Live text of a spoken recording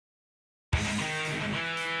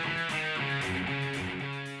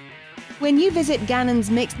When you visit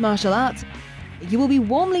Gannon's Mixed Martial Arts, you will be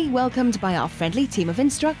warmly welcomed by our friendly team of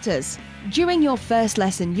instructors. During your first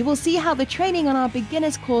lesson, you will see how the training on our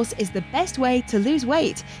beginner's course is the best way to lose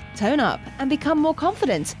weight, tone up, and become more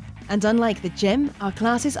confident. And unlike the gym, our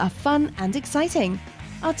classes are fun and exciting.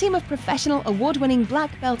 Our team of professional award-winning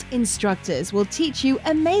black belt instructors will teach you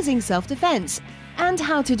amazing self-defense and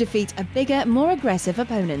how to defeat a bigger, more aggressive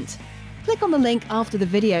opponent. Click on the link after the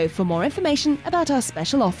video for more information about our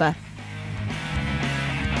special offer.